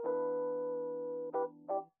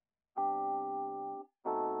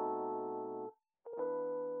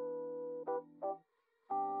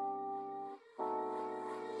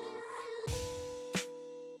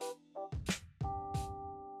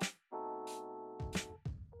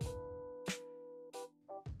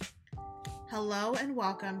Hello and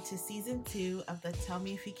welcome to season 2 of the Tell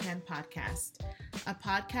Me If You Can podcast, a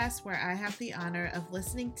podcast where I have the honor of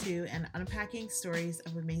listening to and unpacking stories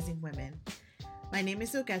of amazing women. My name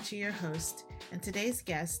is Ogechi, your host, and today's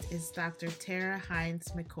guest is Dr. Tara Hines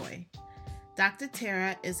McCoy. Dr.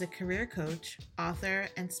 Tara is a career coach, author,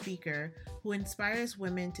 and speaker who inspires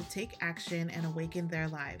women to take action and awaken their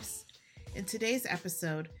lives. In today's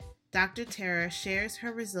episode, Dr. Tara shares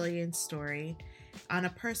her resilience story on a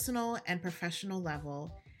personal and professional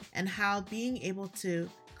level, and how being able to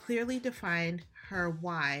clearly define her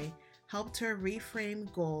why helped her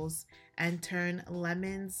reframe goals and turn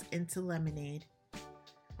lemons into lemonade.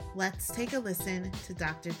 Let's take a listen to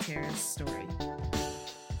Dr. Tara's story.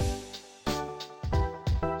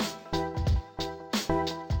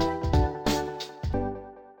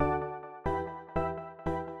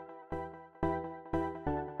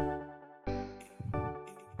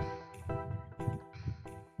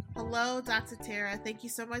 Hello, Dr. Tara. Thank you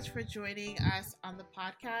so much for joining us on the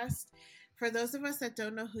podcast. For those of us that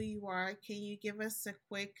don't know who you are, can you give us a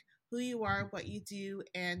quick who you are, what you do,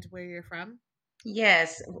 and where you're from?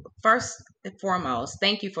 Yes, first and foremost,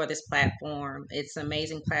 thank you for this platform. It's an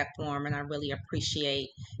amazing platform, and I really appreciate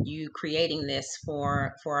you creating this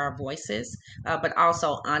for our voices. But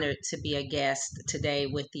also honored to be a guest today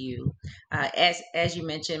with you. As you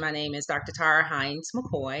mentioned, my name is Dr. Tara Hines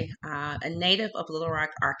McCoy, a native of Little Rock,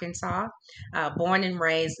 Arkansas, born and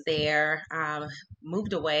raised there.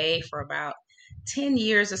 Moved away for about 10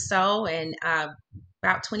 years or so, and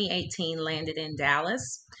about 2018 landed in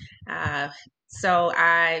Dallas. Uh,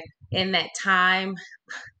 in that time,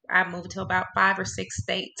 I moved to about 5 or 6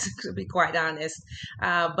 states, to be quite honest.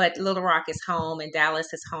 But Little Rock is home and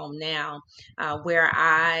Dallas is home now, where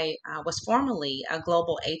I was formerly a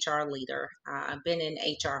global HR leader. I've been in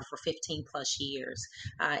HR for 15 plus years.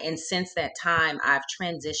 And since that time, I've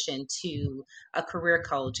transitioned to a career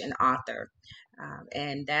coach and author.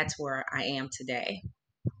 And that's where I am today.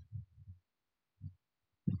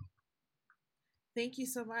 Thank you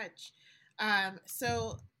so much.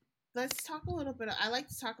 So let's talk a little bit. I like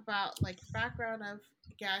to talk about like the background of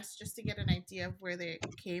guests just to get an idea of where they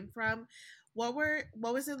came from. What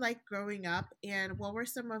was it like growing up, and what were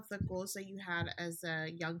some of the goals that you had as a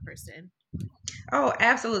young person? Oh,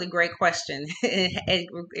 absolutely. Great question.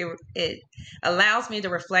 It allows me to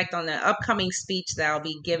reflect on the upcoming speech that I'll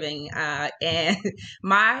be giving. And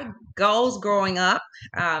my goals growing up,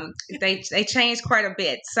 they changed quite a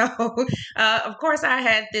bit. So, of course, I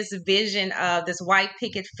had this vision of this white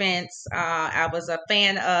picket fence. I was a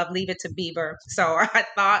fan of Leave It to Beaver. So I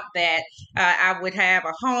thought that I would have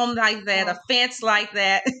a home like that, a fence like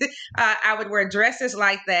that. I would wear dresses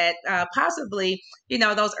like that, possibly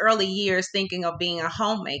those early years thinking of being a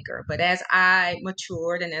homemaker. But as I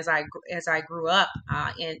matured and as I grew up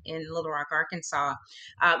in Little Rock, Arkansas,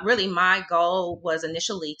 really my goal was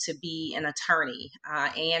initially to be an attorney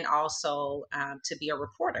and also to be a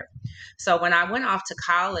reporter. So when I went off to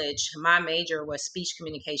college, my major was speech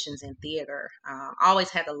communications and theater. Always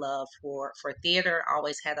had a love for theater.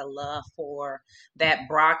 Always had a love for that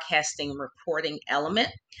broadcasting reporting element,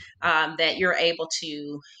 that you're able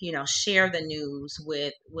to share the news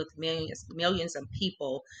with millions of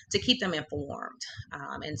people to keep them informed.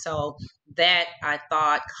 And so that, I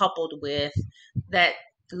thought, coupled with that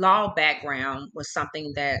law background, was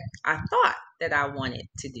something that I thought that I wanted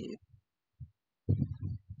to do.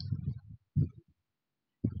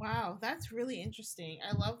 Wow, that's really interesting.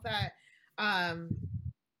 I love that. Um,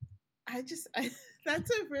 that's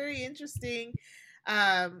a very interesting.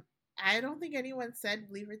 Um, I don't think anyone said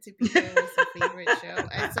Leave It to Beaver was a favorite show,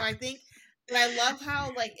 and so I think, but I love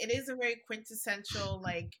how like it is a very quintessential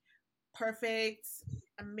like perfect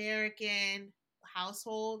American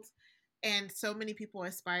household, and so many people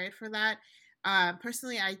aspired for that.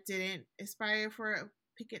 Personally, I didn't aspire for a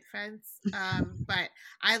picket fence, but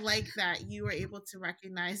I like that you were able to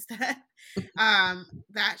recognize that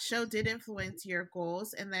that show did influence your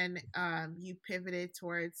goals, and then you pivoted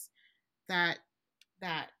towards that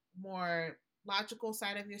that more logical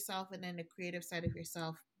side of yourself and then the creative side of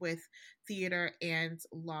yourself with theater and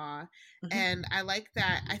law. Mm-hmm. And I like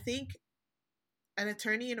that. I think an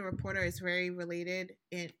attorney and a reporter is very related,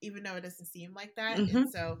 and even though it doesn't seem like that. Mm-hmm.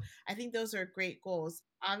 And so I think those are great goals.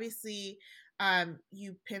 Obviously,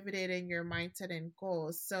 you pivoted in your mindset and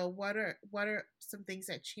goals. So what are some things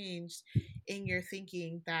that changed in your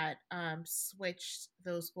thinking that switched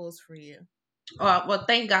those goals for you? Well,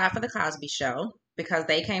 thank God for the Cosby Show, because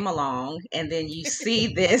they came along, and then you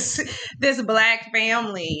see this black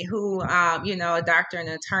family who, a doctor and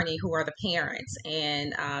an attorney who are the parents,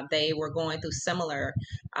 and they were going through similar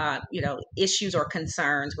issues or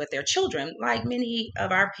concerns with their children, like many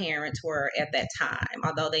of our parents were at that time.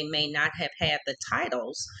 Although they may not have had the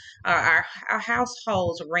titles, our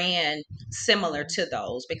households ran similar to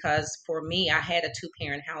those, because for me, I had a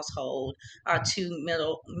two-parent household, two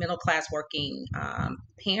middle class working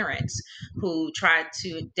parents who tried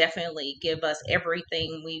to definitely give us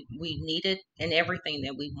everything we needed and everything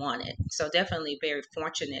that we wanted. So definitely very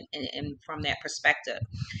fortunate in from that perspective.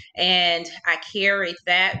 And I carried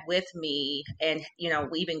that with me. And,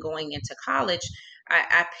 even going into college,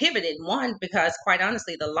 I pivoted, one, because quite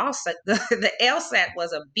honestly, the LSAT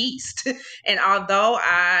was a beast. And although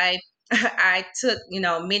I took,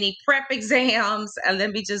 many prep exams.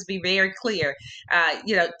 Let me just be very clear.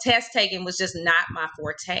 Test taking was just not my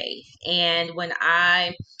forte. And when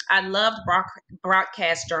I loved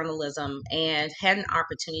broadcast journalism and had an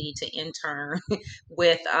opportunity to intern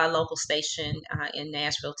with a local station in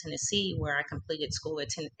Nashville, Tennessee, where I completed school at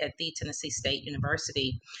the Tennessee State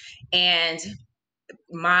University. And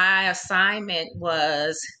my assignment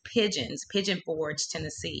was Pigeon Forge,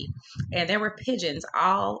 Tennessee. And there were pigeons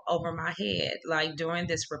all over my head, like during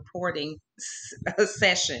this reporting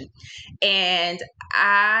session. And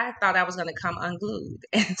I thought I was going to come unglued.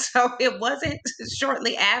 And so it wasn't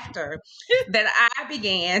shortly after that I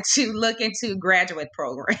began to look into graduate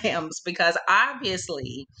programs, because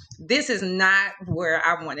obviously this is not where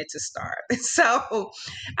I wanted to start. So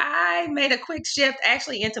I made a quick shift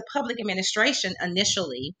actually into public administration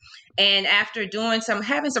initially. And after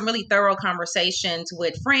having some really thorough conversations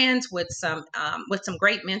with friends, with some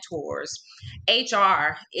great mentors,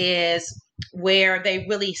 HR is where they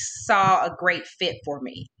really saw a great fit for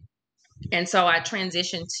me. And so I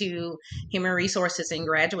transitioned to human resources in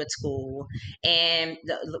graduate school, and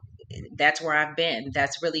that's where I've been.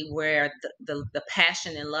 That's really where the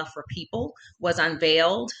passion and love for people was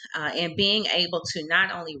unveiled, and being able to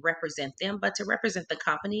not only represent them, but to represent the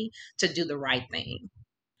company to do the right thing.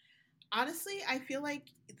 Honestly, I feel like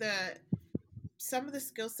the some of the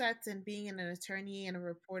skill sets in being an attorney and a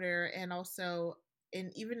reporter, and also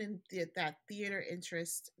even in that theater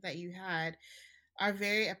interest that you had, are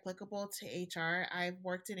very applicable to HR. I've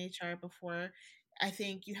worked in HR before. I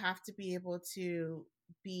think you have to be able to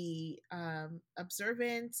be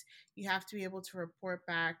observant. You have to be able to report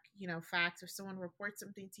back, facts. If someone reports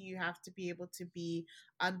something to you, you have to be able to be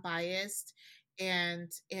unbiased, and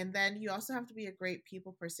then you also have to be a great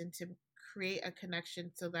people person to create a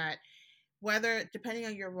connection so that whether depending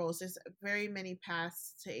on your roles, there's very many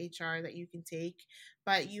paths to HR that you can take,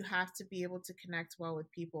 but you have to be able to connect well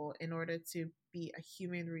with people in order to be a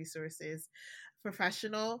human resources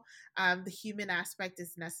professional. The human aspect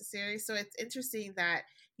is necessary. So it's interesting that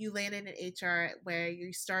you landed in HR where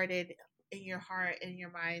you started in your heart and your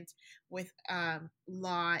mind with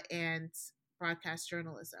law and broadcast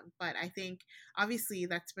journalism. But I think obviously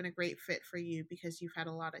that's been a great fit for you because you've had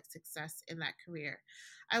a lot of success in that career.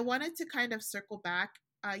 I wanted to kind of circle back.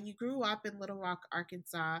 You grew up in Little Rock,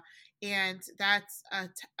 Arkansas, and that's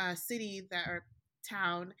a city that or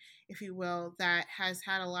town, if you will, that has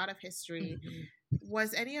had a lot of history. Mm-hmm.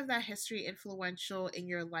 Was any of that history influential in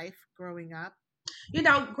your life growing up?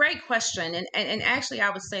 Great question. And actually, I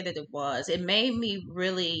would say that it was. It made me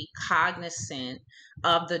really cognizant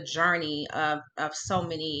of the journey of so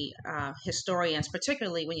many historians,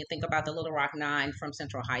 particularly when you think about the Little Rock Nine from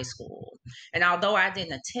Central High School. And although I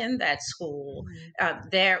didn't attend that school,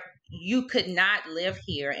 there you could not live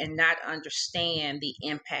here and not understand the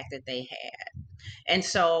impact that they had. And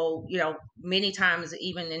so, many times,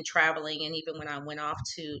 even in traveling, and even when I went off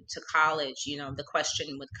to college, the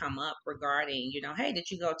question would come up regarding, hey, did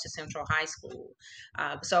you go to Central High School?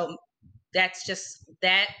 So that's just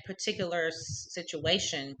that particular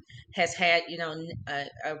situation has had,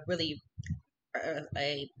 a really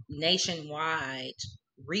a nationwide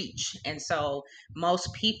reach. And so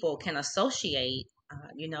most people can associate,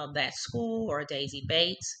 that school or Daisy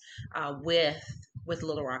Bates with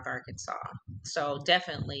Little Rock, Arkansas. So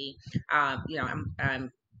definitely,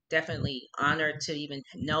 I'm definitely honored to even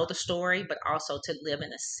know the story, but also to live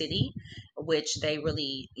in a city which they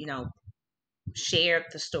really, shared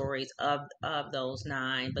the stories of those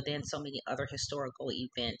nine, but then so many other historical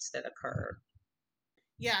events that occurred.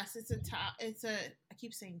 Yes, it's a town. It's a I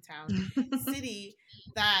keep saying town, city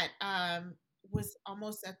that was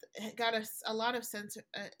almost got a lot of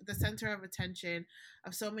the center of attention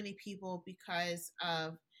of so many people because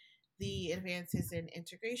of the advances in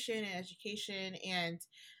integration and education. And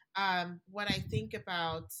when I think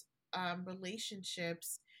about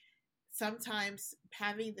relationships, sometimes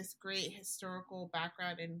having this great historical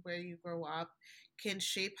background and where you grow up can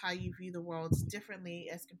shape how you view the world differently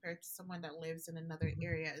as compared to someone that lives in another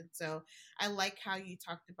area. And so I like how you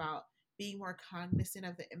talked about being more cognizant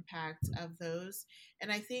of the impact of those.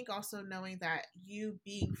 And I think also knowing that you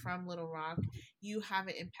being from Little Rock, you have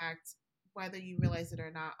an impact whether you realize it or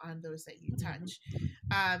not on those that you touch.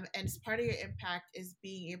 And part of your impact is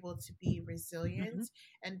being able to be resilient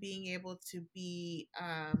and being able to be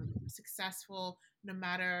successful no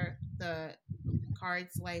matter the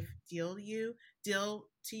cards life deal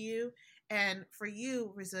to you. And for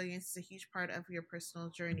you, resilience is a huge part of your personal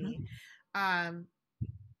journey. Um,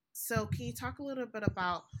 so can you talk a little bit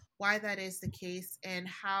about why that is the case and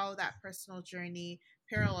how that personal journey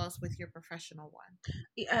parallels with your professional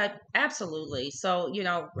one? Absolutely. So,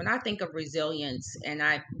 when I think of resilience, and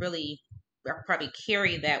I probably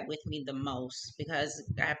carry that with me the most because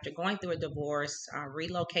after going through a divorce,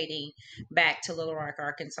 relocating back to Little Rock,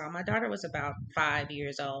 Arkansas, my daughter was about 5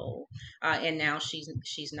 years old, and now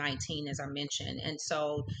she's 19, as I mentioned. And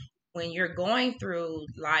so, when you're going through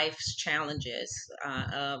life's challenges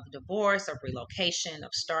of divorce, of relocation,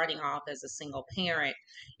 of starting off as a single parent,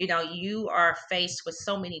 you are faced with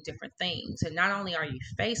so many different things. And not only are you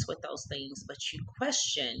faced with those things, but you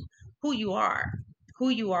question who you are. Who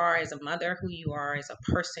you are as a mother, who you are as a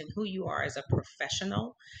person, who you are as a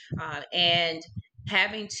professional, and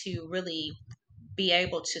having to really be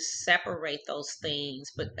able to separate those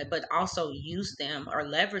things, but also use them or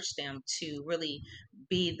leverage them to really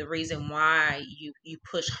be the reason why you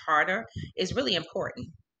push harder is really important.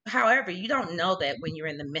 However, you don't know that when you're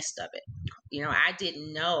in the midst of it. I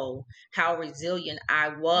didn't know how resilient I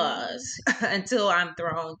was until I'm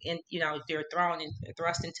thrown in, you're thrown and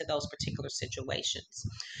thrust into those particular situations.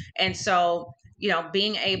 And so,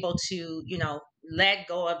 being able to, let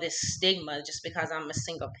go of this stigma just because I'm a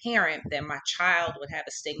single parent, that my child would have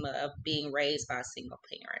a stigma of being raised by a single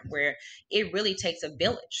parent, where it really takes a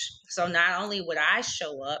village. So not only would I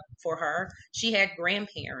show up for her, she had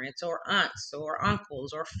grandparents or aunts or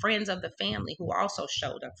uncles or friends of the family who also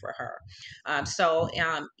showed up for her.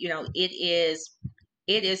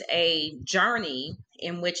 It is a journey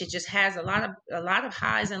in which it just has a lot of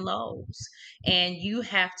highs and lows, and you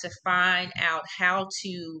have to find out how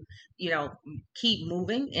to keep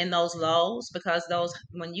moving in those lows, because those,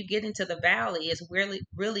 when you get into the valley, is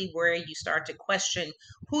really where you start to question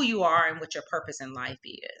who you are and what your purpose in life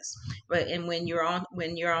is. But and when you're on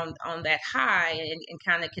that high, and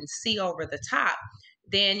kind of can see over the top,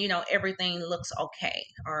 then everything looks okay.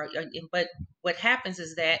 But what happens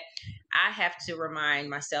is that I have to remind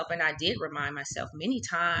myself, and I did remind myself many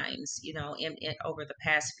times, in over the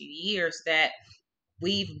past few years, that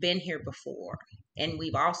we've been here before, and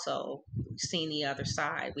we've also seen the other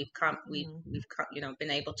side.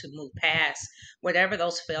 Been able to move past whatever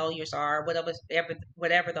those failures are,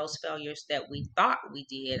 whatever those failures that we thought we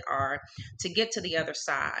did are, to get to the other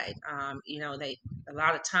side. They, a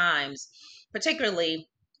lot of times, particularly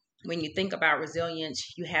when you think about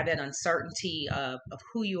resilience, you have that uncertainty of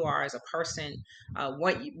who you are as a person,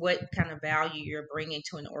 what kind of value you're bringing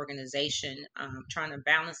to an organization, trying to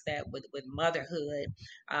balance that with motherhood.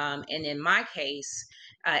 And in my case,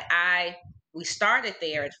 I we started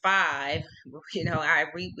there at 5.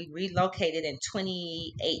 We relocated in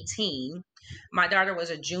 2018. My daughter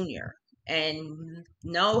was a junior. And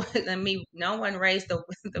no, no one raised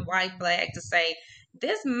the white flag to say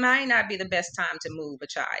this might not be the best time to move a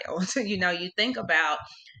child. You think about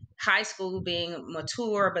high school being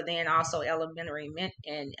mature, but then also elementary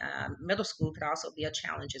and middle school could also be a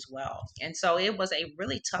challenge as well. And so it was a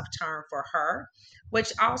really tough term for her,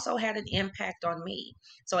 which also had an impact on me.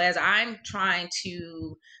 So as I'm trying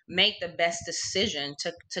to make the best decision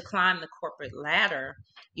to climb the corporate ladder,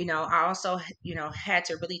 I also, had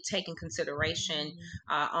to really take in consideration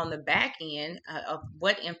on the back end of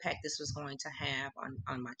what impact this was going to have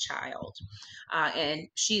on my child. And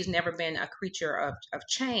she's never been a creature of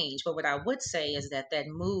change. But what I would say is that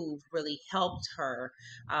move really helped her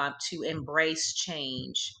to embrace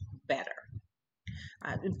change better.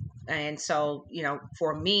 Uh, and so,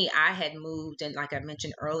 for me, I had moved, and like I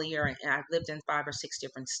mentioned earlier, and I've lived in 5 or 6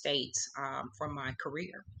 different states for my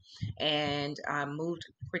career, and I moved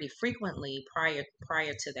pretty frequently prior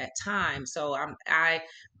to that time. So I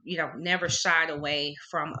never shied away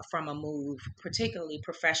from a move, particularly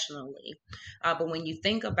professionally. But when you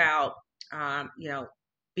think about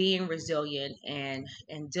being resilient and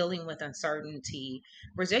dealing with uncertainty,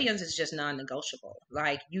 resilience is just non-negotiable.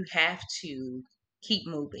 Like, you have to keep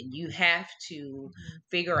moving. You have to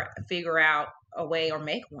figure out a way, or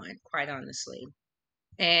make one, quite honestly.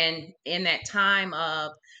 And in that time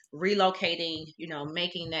of relocating,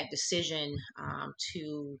 making that decision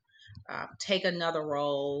to take another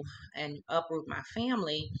role and uproot my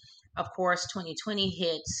family. Of course, 2020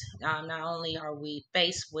 hits. Not only are we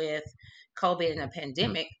faced with COVID and a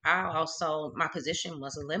pandemic, my position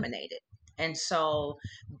was eliminated. And so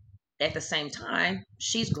at the same time,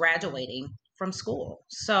 she's graduating from school.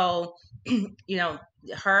 So,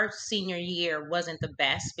 her senior year wasn't the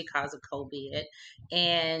best because of COVID.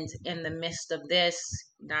 And in the midst of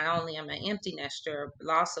this, not only am I an empty nester,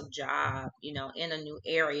 loss of job, in a new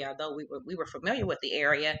area, though we were familiar with the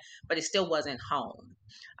area, but it still wasn't home.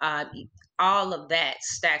 Uh, all of that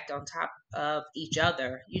stacked on top of each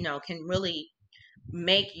other, can really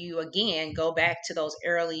make you again go back to those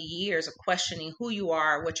early years of questioning who you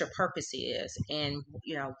are, what your purpose is, and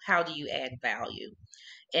how do you add value.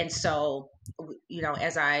 And so,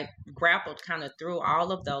 as I grappled kind of through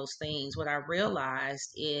all of those things, what I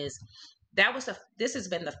realized is this has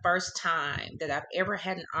been the first time that I've ever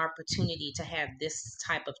had an opportunity to have this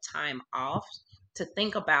type of time off to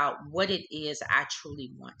think about what it is I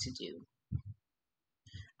truly want to do,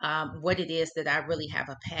 what it is that I really have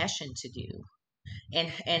a passion to do, and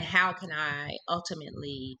how can I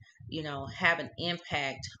ultimately, have an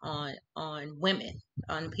impact on women,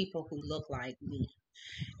 on people who look like me.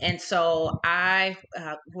 And so I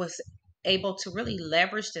was able to really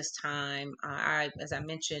leverage this time. As I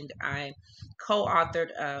mentioned, I co-authored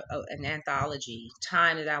an anthology,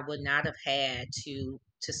 time that I would not have had to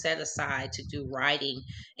set aside to do writing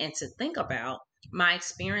and to think about my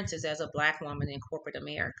experiences as a Black woman in corporate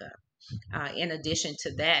America. In addition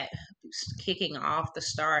to that, kicking off the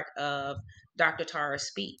start of Dr. Tara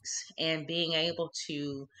Speaks and being able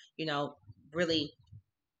to, really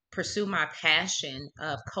pursue my passion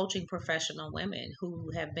of coaching professional women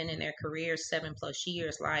who have been in their careers 7+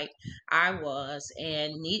 years like I was,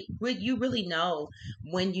 and you really know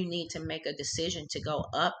when you need to make a decision to go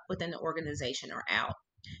up within the organization or out.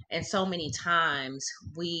 And so many times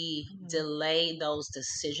we delay those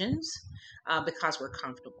decisions because we're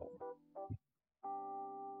comfortable.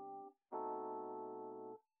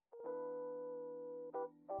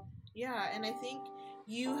 Yeah, and I think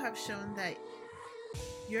you have shown that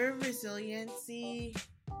your resiliency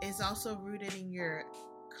is also rooted in your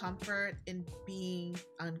comfort in being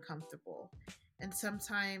uncomfortable. And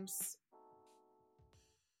sometimes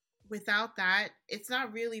without that, it's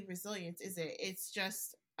not really resilience, is it? It's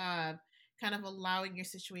just kind of allowing your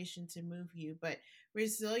situation to move you. But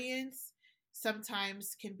resilience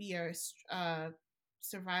sometimes can be a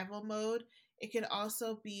survival mode. It can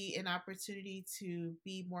also be an opportunity to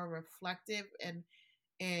be more reflective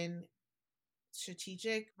and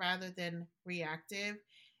strategic rather than reactive.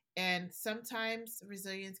 And sometimes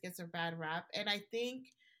resilience gets a bad rap. And I think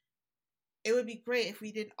it would be great if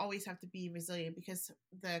we didn't always have to be resilient, because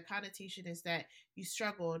the connotation is that you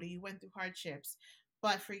struggled or you went through hardships.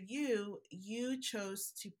 But for you, you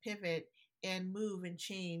chose to pivot and move and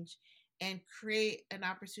change and create an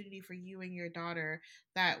opportunity for you and your daughter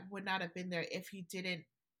that would not have been there if you didn't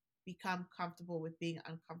become comfortable with being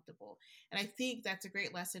uncomfortable. And I think that's a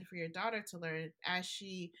great lesson for your daughter to learn as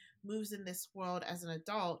she moves in this world as an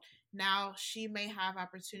adult. Now she may have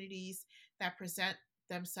opportunities that present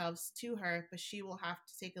themselves to her, but she will have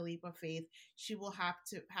to take a leap of faith. She will have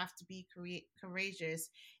to be courageous.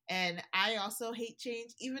 And I also hate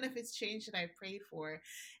change, even if it's change that I prayed for.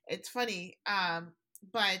 It's funny,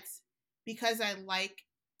 but because I like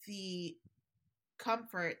the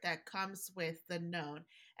comfort that comes with the known,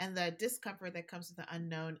 and the discomfort that comes with the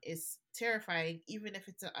unknown is terrifying, even if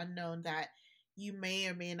it's an unknown that you may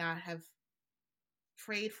or may not have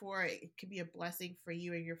prayed for. It could be a blessing for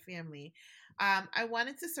you and your family. I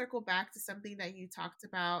wanted to circle back to something that you talked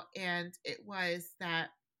about, and it was that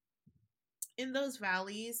in those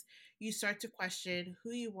valleys, you start to question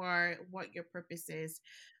who you are, what your purpose is.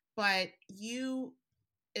 But you,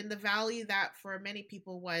 in the valley that for many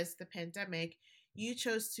people was the pandemic, you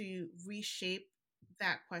chose to reshape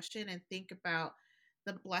that question and think about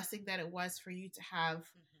the blessing that it was for you to have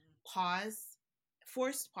pause,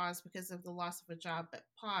 forced pause because of the loss of a job, but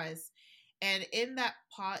pause. And in that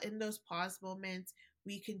pause, in those pause moments,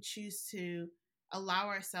 we can choose to allow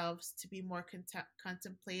ourselves to be more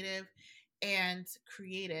contemplative and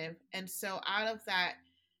creative. And so out of that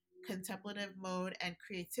contemplative mode and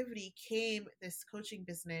creativity came this coaching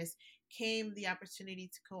business, came the opportunity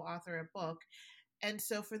to co-author a book. And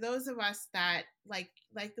so for those of us that like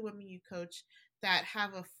the women you coach that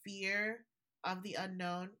have a fear of the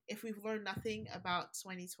unknown, if we've learned nothing about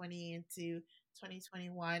 2020 into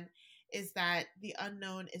 2021, is that the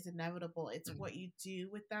unknown is inevitable. It's what you do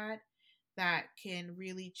with that can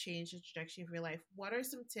really change the trajectory of your life. What are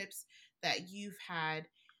some tips that you've had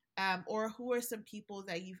or who are some people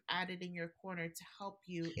that you've added in your corner to help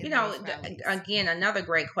you You in know, those valleys? again, another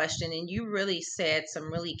great question, and you really said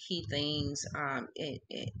some really key things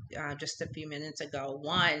just a few minutes ago.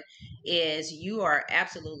 One is you are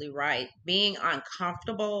absolutely right. Being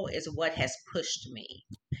uncomfortable is what has pushed me.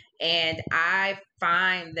 And I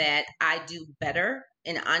find that I do better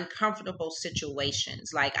in uncomfortable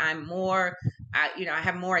situations. Like I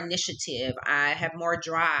have more initiative. I have more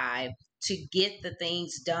drive to get the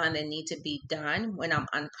things done that need to be done when I'm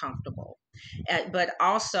uncomfortable. But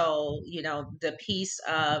also, the piece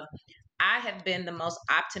of I have been the most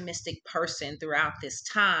optimistic person throughout this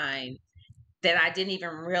time that I didn't even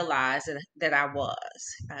realize that I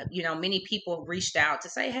was. Many people reached out to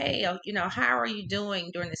say, hey, how are you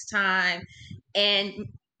doing during this time? And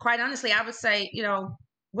quite honestly, I would say,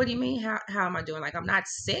 what do you mean? How am I doing? Like, I'm not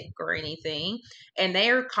sick or anything. And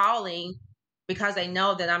they're calling because they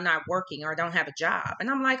know that I'm not working or don't have a job. And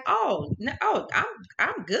I'm like, oh, no,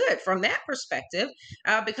 I'm good from that perspective,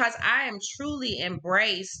 because I am truly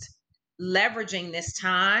embraced leveraging this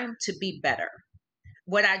time to be better.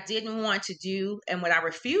 What I didn't want to do and what I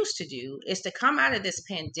refused to do is to come out of this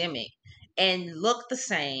pandemic and look the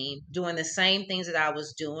same, doing the same things that I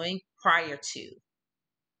was doing prior to.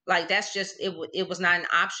 Like, that's just it was not an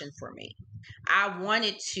option for me. I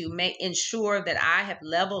wanted to ensure that I have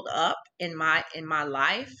leveled up in my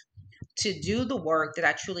life to do the work that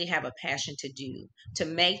I truly have a passion to do, to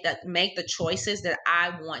make the choices that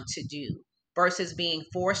I want to do versus being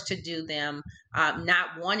forced to do them, not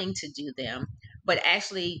wanting to do them, but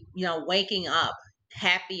actually, waking up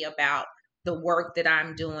happy about the work that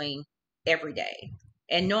I'm doing every day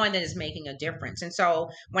and knowing that it's making a difference. And so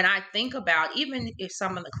when I think about, even if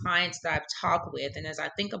some of the clients that I've talked with, and as I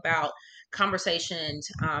think about conversations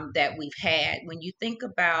that we've had, when you think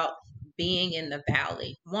about being in the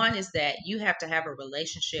valley, one is that you have to have a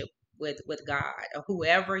relationship with God or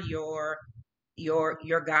whoever your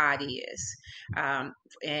God is,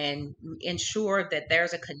 and ensure that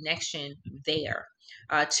there's a connection there.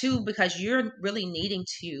 Two, because you're really needing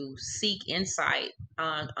to seek insight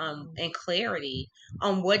and clarity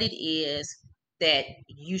on what it is that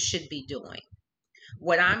you should be doing.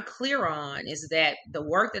 What I'm clear on is that the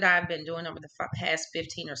work that I've been doing over the past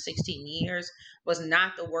 15 or 16 years was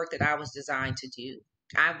not the work that I was designed to do.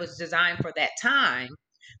 I was designed for that time.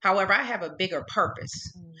 However, I have a bigger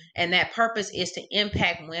purpose, and that purpose is to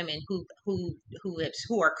impact women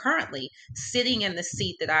who are currently sitting in the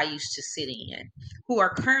seat that I used to sit in, who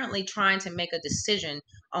are currently trying to make a decision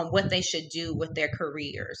on what they should do with their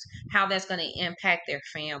careers, how that's going to impact their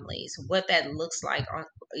families, what that looks like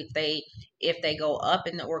if they go up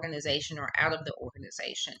in the organization or out of the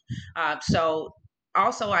organization. So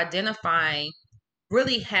also identifying,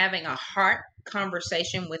 really having a heart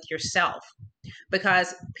conversation with yourself,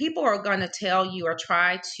 because people are going to tell you or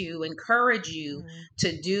try to encourage you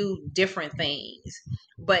to do different things,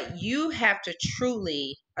 but you have to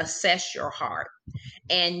truly assess your heart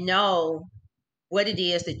and know what it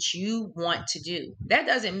is that you want to do. That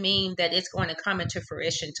doesn't mean that it's going to come into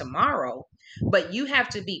fruition tomorrow, but you have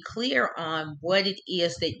to be clear on what it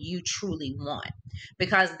is that you truly want,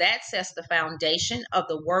 because that sets the foundation of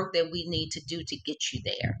the work that we need to do to get you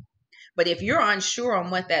there. But if you're unsure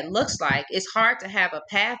on what that looks like, it's hard to have a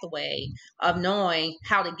pathway of knowing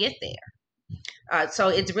how to get there. So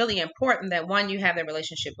it's really important that, one, you have that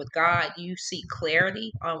relationship with God, you seek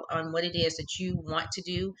clarity on what it is that you want to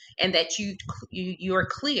do, and that you are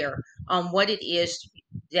clear on what it is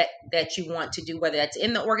that you want to do, whether that's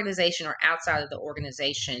in the organization or outside of the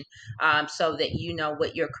organization, so that you know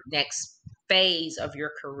what your next phase of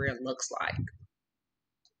your career looks like.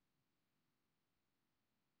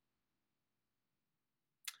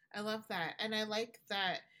 I love that. And I like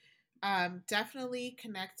that, definitely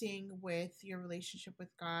connecting with your relationship with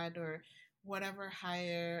God or whatever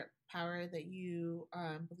higher power that you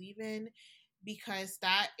believe in, because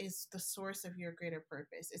that is the source of your greater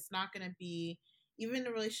purpose. It's not going to be, even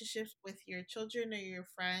the relationships with your children or your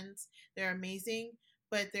friends, they're amazing,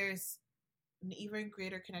 but there's an even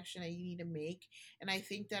greater connection that you need to make. And I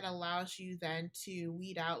think that allows you then to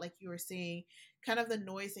weed out, like you were saying, kind of the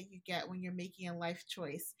noise that you get when you're making a life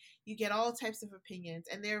choice. You get all types of opinions,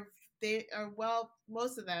 and they are, well,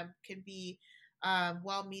 most of them can be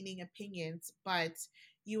well-meaning opinions, but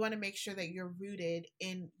you want to make sure that you're rooted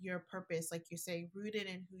in your purpose, like you say, rooted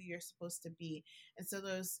in who you're supposed to be. And so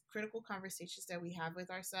those critical conversations that we have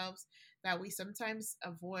with ourselves that we sometimes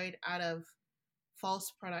avoid out of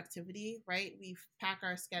false productivity, right? We pack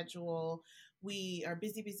our schedule, we are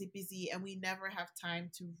busy, busy, busy, and we never have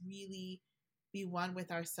time to really be one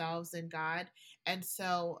with ourselves and God. And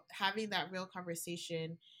so having that real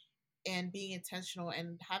conversation and being intentional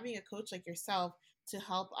and having a coach like yourself to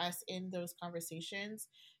help us in those conversations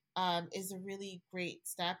is a really great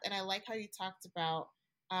step. And I like how you talked about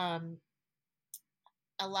um,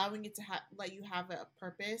 allowing it to let you have a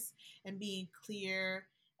purpose and being clear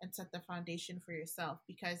and set the foundation for yourself,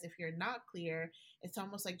 because if you're not clear, it's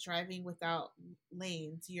almost like driving without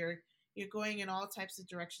lanes. You're going in all types of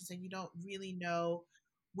directions and you don't really know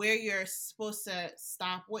where you're supposed to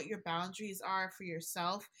stop, what your boundaries are for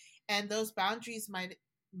yourself. And those boundaries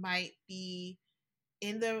might be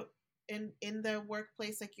in the in the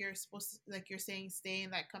workplace, like you're supposed to, like you're saying, stay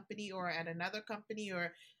in that company or at another company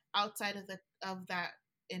or outside of the of that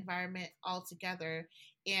environment altogether.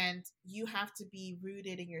 And you have to be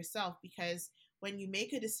rooted in yourself, because when you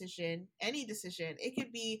make a decision, any decision, it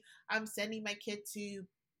could be I'm sending my kid to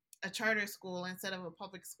a charter school instead of a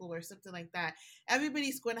public school or something like that.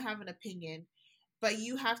 Everybody's going to have an opinion, but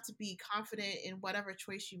you have to be confident in whatever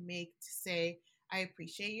choice you make to say, I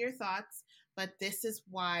appreciate your thoughts, but this is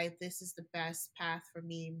why this is the best path for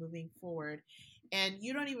me moving forward. And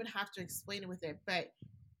you don't even have to explain it with it, but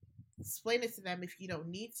explain it to them if you don't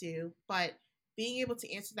need to. But being able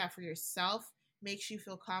to answer that for yourself makes you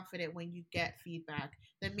feel confident when you get feedback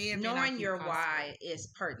that may or may not Knowing be your positive. why is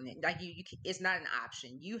pertinent. Like it's not an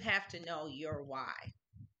option. You have to know your why.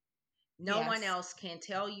 No one Yes. else can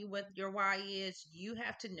tell you what your why is. You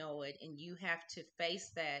have to know it, and you have to face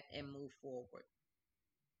that and move forward.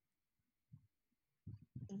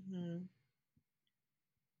 Mm-hmm.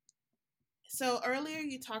 So earlier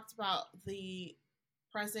you talked about the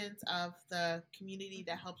presence of the community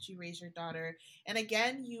that helped you raise your daughter. And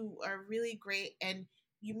again, you are really great, and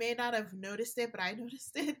you may not have noticed it, but I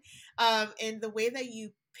noticed it in the way that you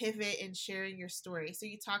pivot in sharing your story. So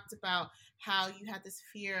you talked about how you had this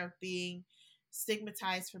fear of being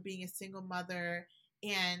stigmatized for being a single mother,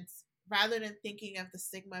 and rather than thinking of the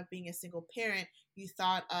stigma of being a single parent, you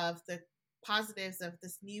thought of the positives of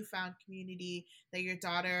this newfound community that your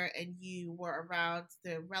daughter and you were around,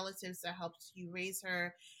 the relatives that helped you raise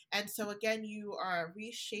her. And so, again, you are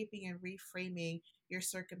reshaping and reframing your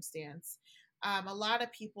circumstance. A lot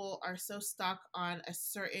of people are so stuck on a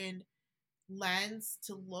certain lens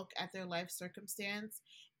to look at their life circumstance.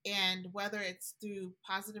 And whether it's through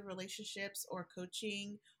positive relationships or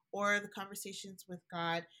coaching or the conversations with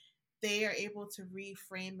God, they are able to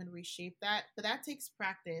reframe and reshape that. But that takes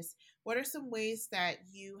practice. What are some ways that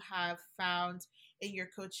you have found in your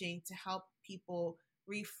coaching to help people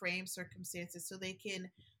reframe circumstances so they can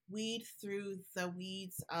weed through the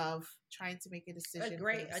weeds of trying to make a decision for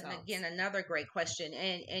And themselves? again, another great question.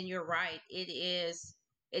 And you're right.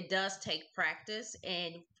 It does take practice,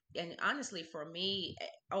 and honestly, for me,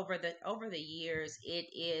 over the years,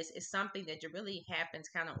 it's something that really happens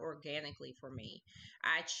kind of organically for me.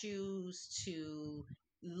 I choose to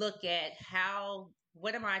look at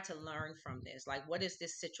what am I to learn from this? Like, what is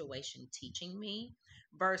this situation teaching me,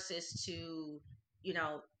 versus to, you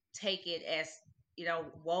know, take it as,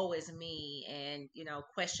 woe is me, and,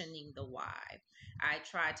 questioning the why. I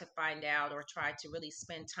try to find out, or try to really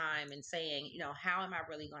spend time in saying, how am I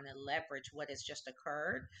really going to leverage what has just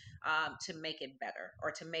occurred, to make it better,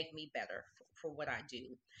 or to make me better for what I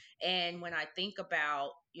do. And when I think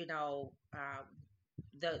about,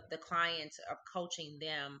 the clients, of coaching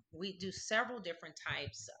them, we do several different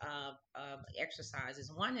types of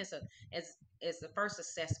exercises. One is the first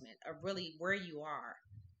assessment of really where you are,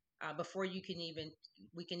 before we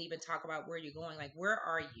can even talk about where you're going. Like, where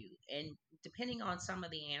are you? And depending on some of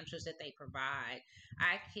the answers that they provide,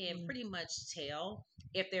 I can Mm. pretty much tell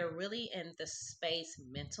if they're really in the space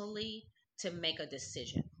mentally to make a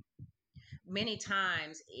decision. Many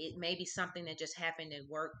times it may be something that just happened at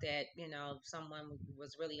work that, someone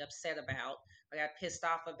was really upset about, or got pissed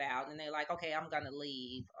off about, and they're like, okay, I'm gonna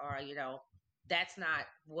leave. Or, that's not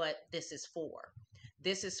what this is for.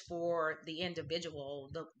 This is for the individual,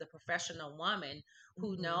 the professional woman,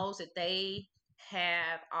 who Mm-hmm. knows that they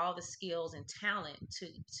have all the skills and talent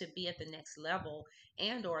to be at the next level,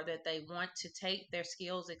 and or that they want to take their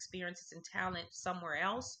skills, experiences, and talent somewhere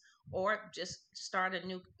else, or just start a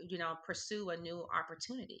new, pursue a new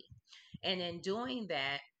opportunity. And in doing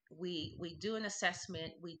that, we do an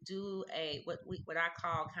assessment. We do what I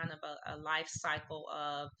call kind of a life cycle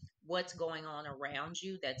of what's going on around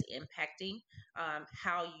you that's impacting,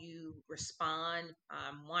 how you respond.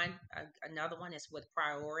 Another one is with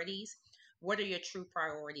priorities. What are your true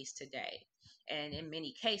priorities today? And in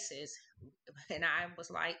many cases, and I was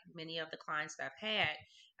like many of the clients that I've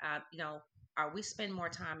had, are we spend more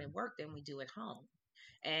time at work than we do at home?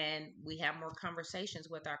 And and we have more conversations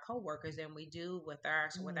with our coworkers than we do with our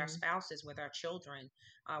Mm. spouses, with our children,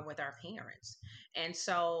 with our parents. And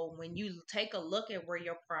so when you take a look at where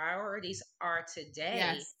your priorities are today,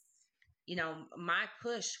 Yes. my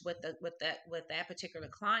push with that particular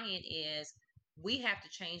client is we have to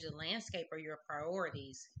change the landscape of your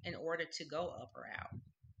priorities in order to go up or out.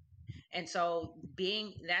 And so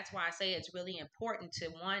that's why I say it's really important to,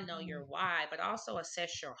 one, know Mm. your why, but also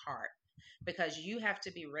assess your heart, because you have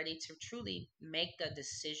to be ready to truly make a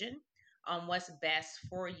decision on what's best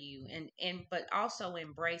for you, and but also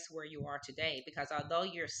embrace where you are today, because although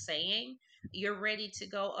you're saying you're ready to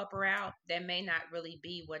go up or out, that may not really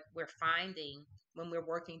be what we're finding when we're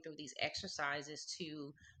working through these exercises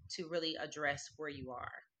to really address where you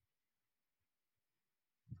are.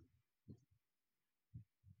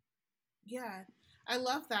 Yeah, I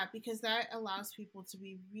love that because that allows people to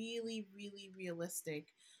be really, really realistic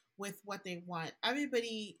with what they want.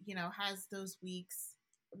 Everybody, has those weeks.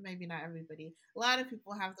 Maybe not everybody. A lot of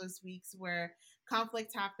people have those weeks where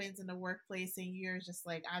conflict happens in the workplace and you're just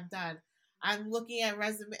like, I'm done. I'm looking at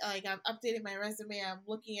resume, like I'm updating my resume, I'm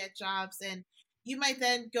looking at jobs, and you might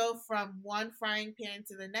then go from one frying pan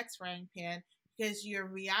to the next frying pan because you're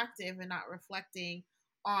reactive and not reflecting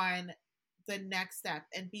on the next step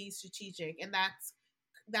and being strategic. And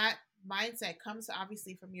that mindset comes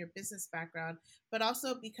obviously from your business background, but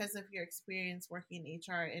also because of your experience working in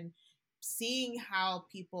HR and seeing how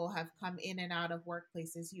people have come in and out of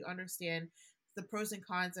workplaces. You understand the pros and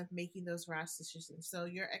cons of making those rash decisions. So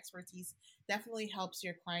your expertise definitely helps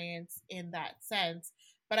your clients in that sense.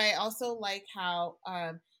 But I also like how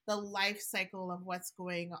the life cycle of what's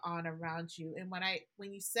going on around you. And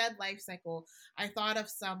when you said life cycle, I thought of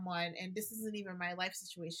someone, and this isn't even my life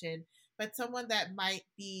situation, but someone that might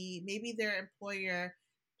be, maybe their employer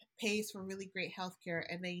pays for really great healthcare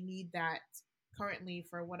and they need that currently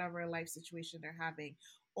for whatever life situation they're having.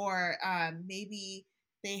 Or maybe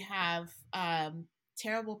they have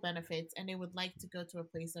terrible benefits and they would like to go to a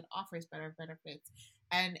place that offers better benefits.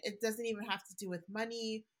 And it doesn't even have to do with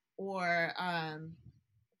money or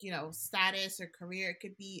status or career. It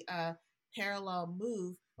could be a parallel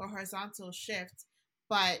move or horizontal shift,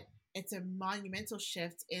 but it's a monumental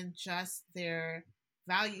shift in just their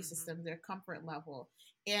value Hmm. system, their comfort level.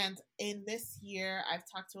 And in this year, I've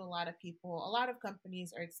talked to a lot of people. A lot of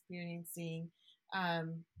companies are experiencing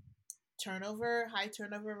um, high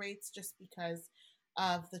turnover rates, just because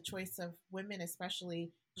of the choice of women,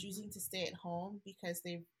 especially Hmm. choosing to stay at home because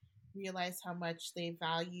they've realized how much they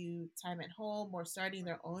value time at home or starting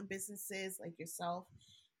their own businesses like yourself,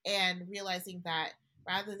 and realizing that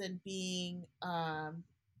rather than being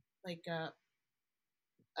like a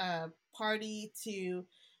party to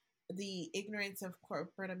the ignorance of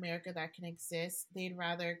corporate America that can exist, they'd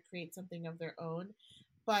rather create something of their own.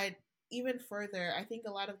 But even further, I think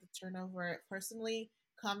a lot of the turnover personally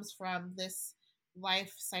comes from this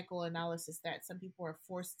life cycle analysis that some people are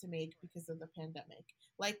forced to make because of the pandemic.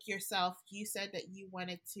 Like yourself, you said that you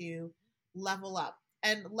wanted to level up.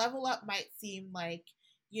 And level up might seem like,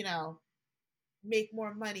 you know, make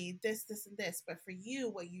more money, this, and this. But for you,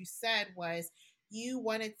 what you said was you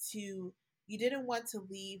wanted to, you didn't want to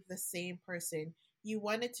leave the same person. You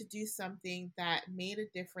wanted to do something that made a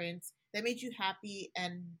difference, that made you happy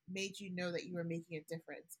and made you know that you were making a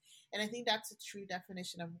difference. And I think that's a true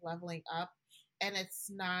definition of leveling up. And it's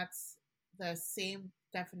not the same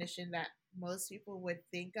definition that most people would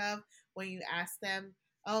think of when you ask them,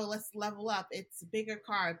 oh, let's level up. It's bigger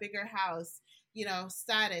car, bigger house,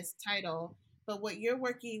 status, title. But what you're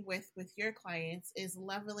working with your clients is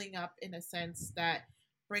leveling up in a sense that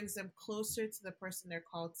brings them closer to the person they're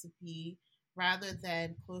called to be rather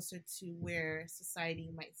than closer to where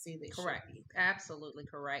society might say they should Correct. be. Absolutely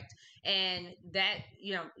correct. And that,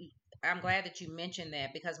 I'm glad that you mentioned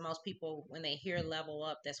that, because most people, when they hear level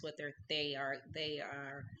up, that's what they are,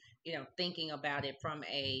 thinking about it from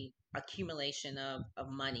a accumulation of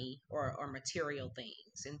money or material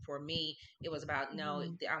things. And for me, it was about, no,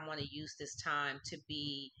 Mm-hmm. I want to use this time to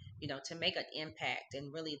be, to make an impact.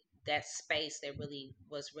 And really, that space that really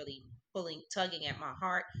was really tugging at my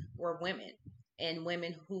heart were women, and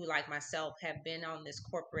women who, like myself, have been on this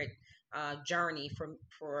corporate journey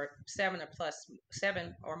for 7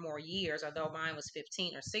 or more years, although mine was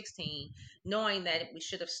 15 or 16, knowing that we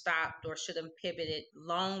should have stopped or should have pivoted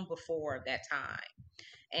long before that time.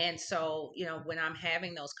 And so, when I'm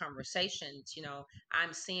having those conversations,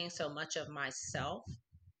 I'm seeing so much of myself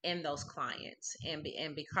in those clients, and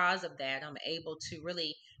because of that, I'm able to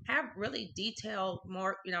really have really detailed,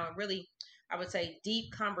 more, really, I would say,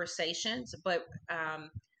 deep conversations, but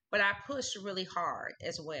but I pushed really hard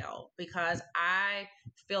as well because I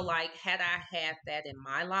feel like had I had that in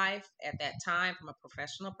my life at that time from a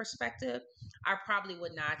professional perspective, I probably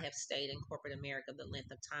would not have stayed in corporate America the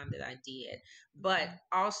length of time that I did. But Mhm.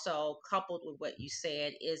 also coupled with what you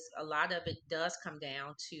said is a lot of it does come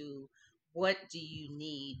down to what do you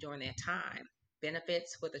need during that time.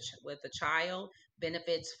 Benefits with a child,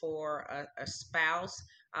 benefits for a spouse.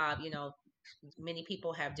 You know, many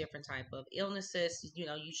people have different type of illnesses. You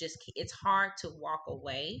know, you just it's hard to walk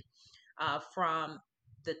away from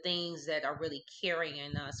the things that are really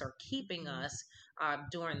carrying us or keeping Mhm. us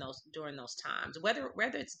during those times, whether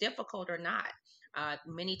it's difficult or not.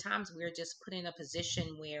 Many times we're just put in a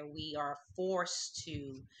position where we are forced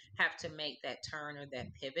to have to make that turn or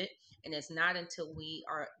that pivot, and it's not until we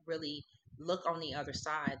are really look on the other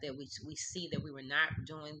side that we see that we were not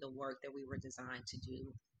doing the work that we were designed to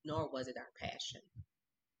do, nor was it our passion.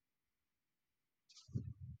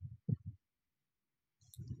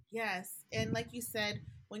 Yes. And like you said,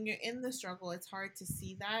 when you're in the struggle, it's hard to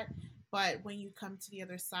see that. But when you come to the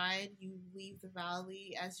other side, you leave the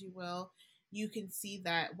valley as you will, you can see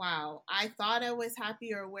that, wow, I thought I was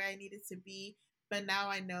happy or where I needed to be, but now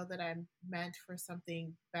I know that I'm meant for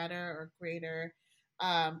something better or greater,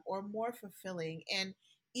 or more fulfilling. And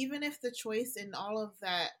even if the choice in all of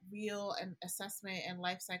that real and assessment and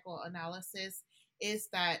life cycle analysis is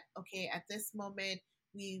that, okay, at this moment,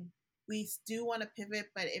 we we do want to pivot,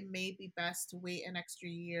 but it may be best to wait an extra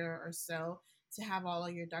year or so to have all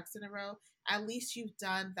of your ducks in a row. At least you've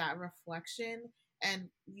done that reflection and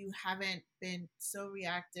you haven't been so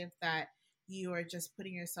reactive that you are just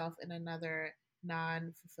putting yourself in another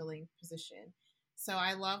non fulfilling position. So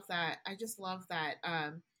I love that. I just love that.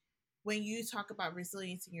 When you talk about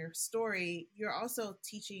resilience in your story, you're also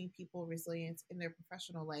teaching people resilience in their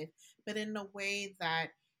professional life, but in a way that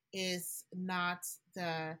is not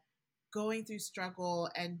the going through struggle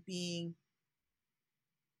and being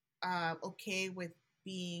okay with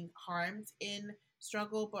being harmed in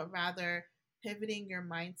struggle, but rather pivoting your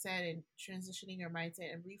mindset and transitioning your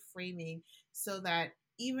mindset and reframing so that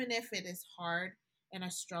even if it is hard and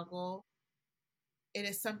a struggle, it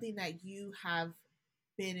is something that you have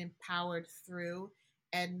been empowered through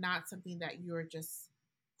and not something that you're just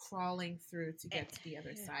crawling through to get to the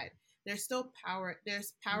other side. There's still power.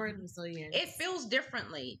 There's power and Mhm. It resilience. feels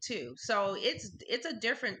differently too. So it's a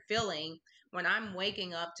different feeling when I'm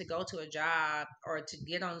waking up to go to a job or to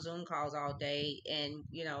get on Zoom calls all day and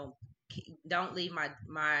don't leave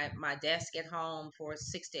my desk at home for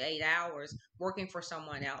 6 to 8 hours working for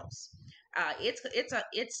someone else.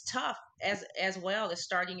 It's tough as well as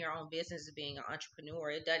starting your own business and being an entrepreneur.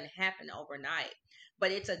 It doesn't happen overnight,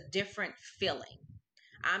 but it's a different feeling.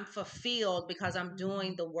 I'm fulfilled because I'm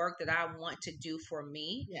doing Mhm. the work that I want to do for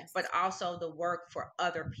me, Yes. but also the work for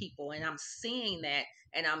other people. And I'm seeing that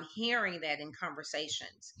and I'm hearing that in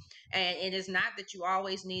conversations. And it is not that you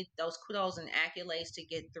always need those kudos and accolades to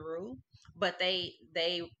get through, but they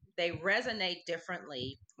resonate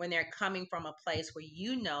differently when they're coming from a place where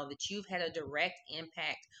you know that you've had a direct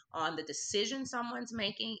impact on the decision someone's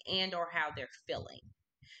making and or how they're feeling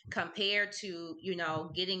compared to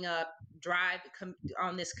getting up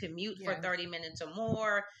on this commute for Yes. 30 minutes or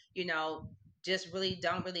more, just really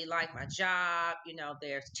don't really like my job.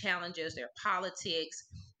 There's challenges, there's politics,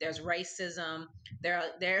 there's racism,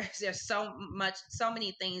 there's so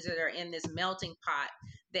many things that are in this melting pot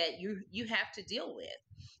that you have to deal with.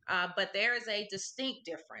 But there is a distinct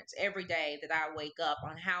difference every day that I wake up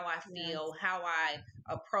on how I feel, Yes. how I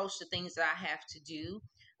approach the things that I have to do,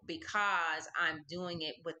 because I'm doing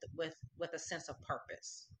it with a sense of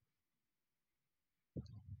purpose.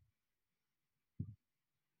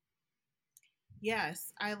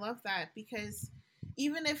 Yes, I love that because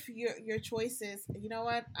even if your choice is, you know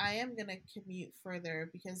what, I am gonna commute further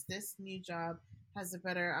because this new job has a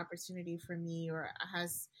better opportunity for me or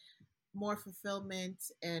has more fulfillment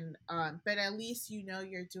and but at least you know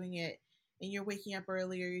you're doing it and you're waking up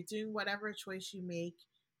earlier, you're doing whatever choice you make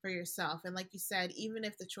for yourself. And like you said, even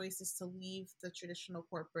if the choice is to leave the traditional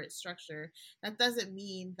corporate structure, that doesn't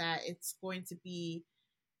mean that it's going to be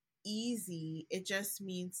easy. It just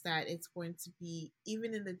means that it's going to be,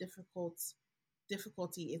 even in the difficulty,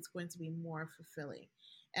 it's going to be more fulfilling.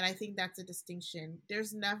 And I think that's a distinction.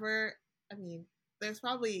 There's never, I mean, there's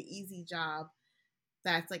probably an easy job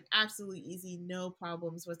that's like absolutely easy, no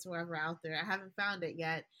problems whatsoever out there. I haven't found it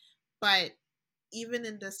yet. But even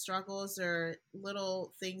in the struggles or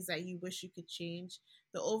little things that you wish you could change,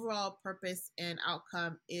 the overall purpose and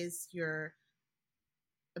outcome is your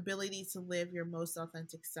ability to live your most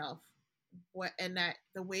authentic self. What, and that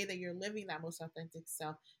the way that you're living that most authentic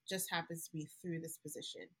self just happens to be through this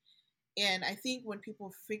position. And I think when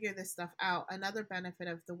people figure this stuff out, another benefit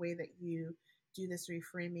of the way that you do this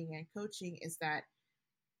reframing and coaching is that,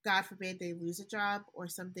 God forbid, they lose a job or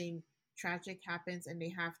something tragic happens and they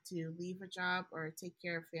have to leave a job or take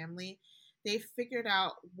care of family. They've figured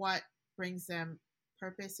out what brings them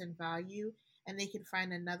purpose and value, and they can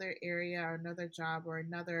find another area or another job or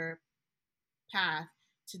another path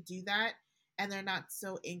to do that. And they're not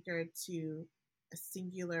so anchored to a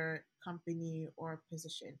singular company or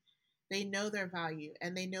position. They know their value,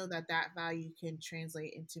 and they know that that value can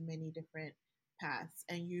translate into many different paths,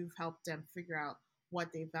 and you've helped them figure out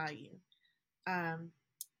what they value. um,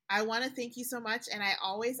 I want to thank you so much, and I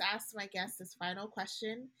always ask my guests this final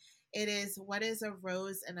question. It is, what is a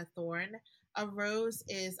rose and a thorn? A rose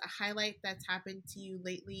is a highlight that's happened to you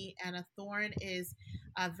lately, and a thorn is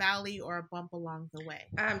a valley or a bump along the way.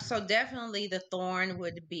 So definitely the thorn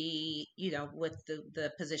would be, with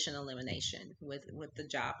the position elimination, with the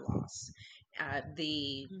job loss.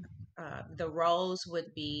 The rose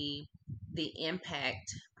would be the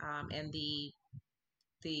impact, and the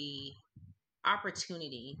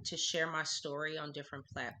opportunity to share my story on different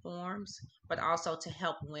platforms, but also to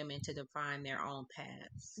help women to define their own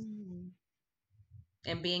paths. Mm-hmm.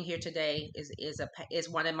 And being here today is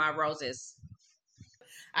one of my roses.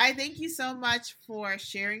 I thank you so much for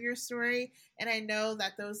sharing your story. And I know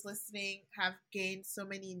that those listening have gained so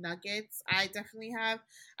many nuggets. I definitely have.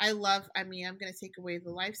 I'm going to take away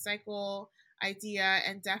the life cycle idea,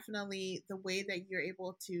 and definitely the way that you're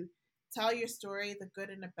able to tell your story, the good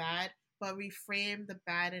and the bad, but reframe the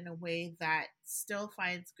bad in a way that still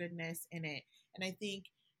finds goodness in it. And I think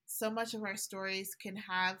so much of our stories can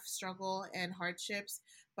have struggle and hardships,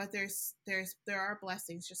 but there are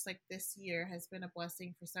blessings. Just like this year has been a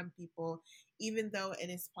blessing for some people, even though it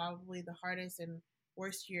is probably the hardest and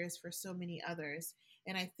worst years for so many others.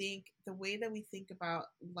 And I think the way that we think about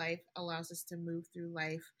life allows us to move through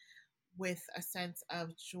life with a sense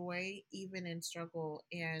of joy, even in struggle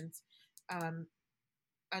and um,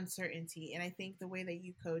 uncertainty. And I think the way that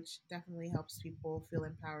you coach definitely helps people feel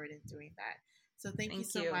empowered in doing that. So thank you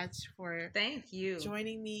so much for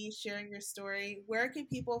joining me, sharing your story. Where can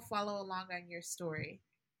people follow along on your story?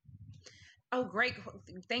 Oh, great.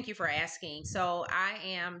 Thank you for asking. So I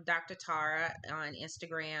am Dr. Tara on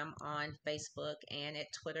Instagram, on Facebook, and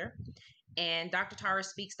at Twitter, and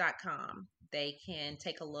drtaraspeaks.com. They can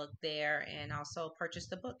take a look there and also purchase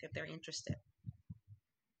the book if they're interested.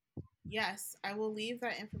 Yes, I will leave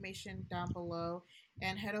that information down below,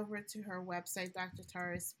 and head over to her website,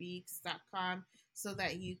 drtaraspeaks.com, so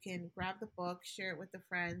that you can grab the book, share it with a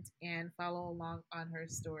friend, and follow along on her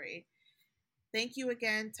story. Thank you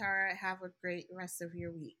again, Tara. Have a great rest of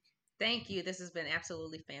your week. Thank you. This has been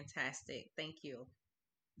absolutely fantastic. Thank you.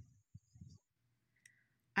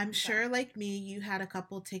 I'm sure, like me, you had a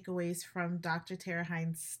couple takeaways from Dr. Tara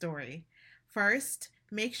Hines' story. First,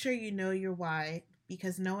 make sure you know your why,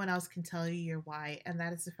 because no one else can tell you your why, and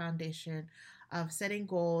that is the foundation of setting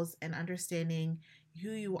goals and understanding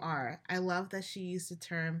who you are. I love that she used the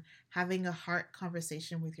term having a heart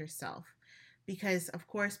conversation with yourself, because of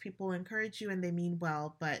course people encourage you and they mean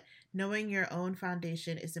well, but knowing your own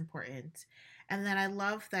foundation is important. And then I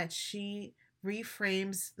love that she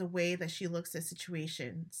reframes the way that she looks at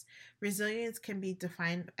situations. Resilience can be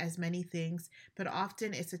defined as many things, but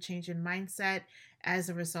often it's a change in mindset as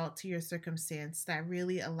a result to your circumstance that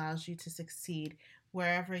really allows you to succeed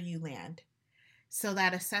wherever you land. So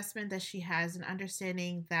that assessment that she has, and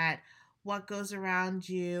understanding that what goes around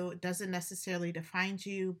you doesn't necessarily define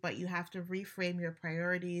you, but you have to reframe your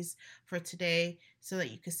priorities for today so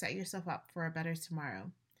that you can set yourself up for a better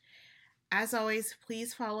tomorrow. As always,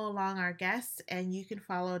 please follow along our guests, and you can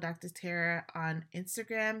follow Dr. Tara on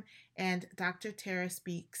Instagram and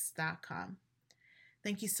drtaraspeaks.com.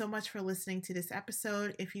 Thank you so much for listening to this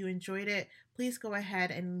episode. If you enjoyed it, please go ahead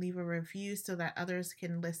and leave a review so that others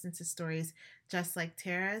can listen to stories just like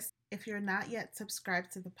Tara's. If you're not yet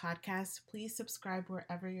subscribed to the podcast, please subscribe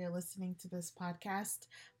wherever you're listening to this podcast.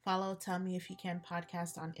 Follow Tell Me If You Can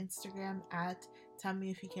Podcast on Instagram at Tell Me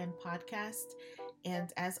If You Can Podcast.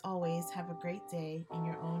 And as always, have a great day in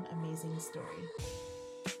your own amazing story.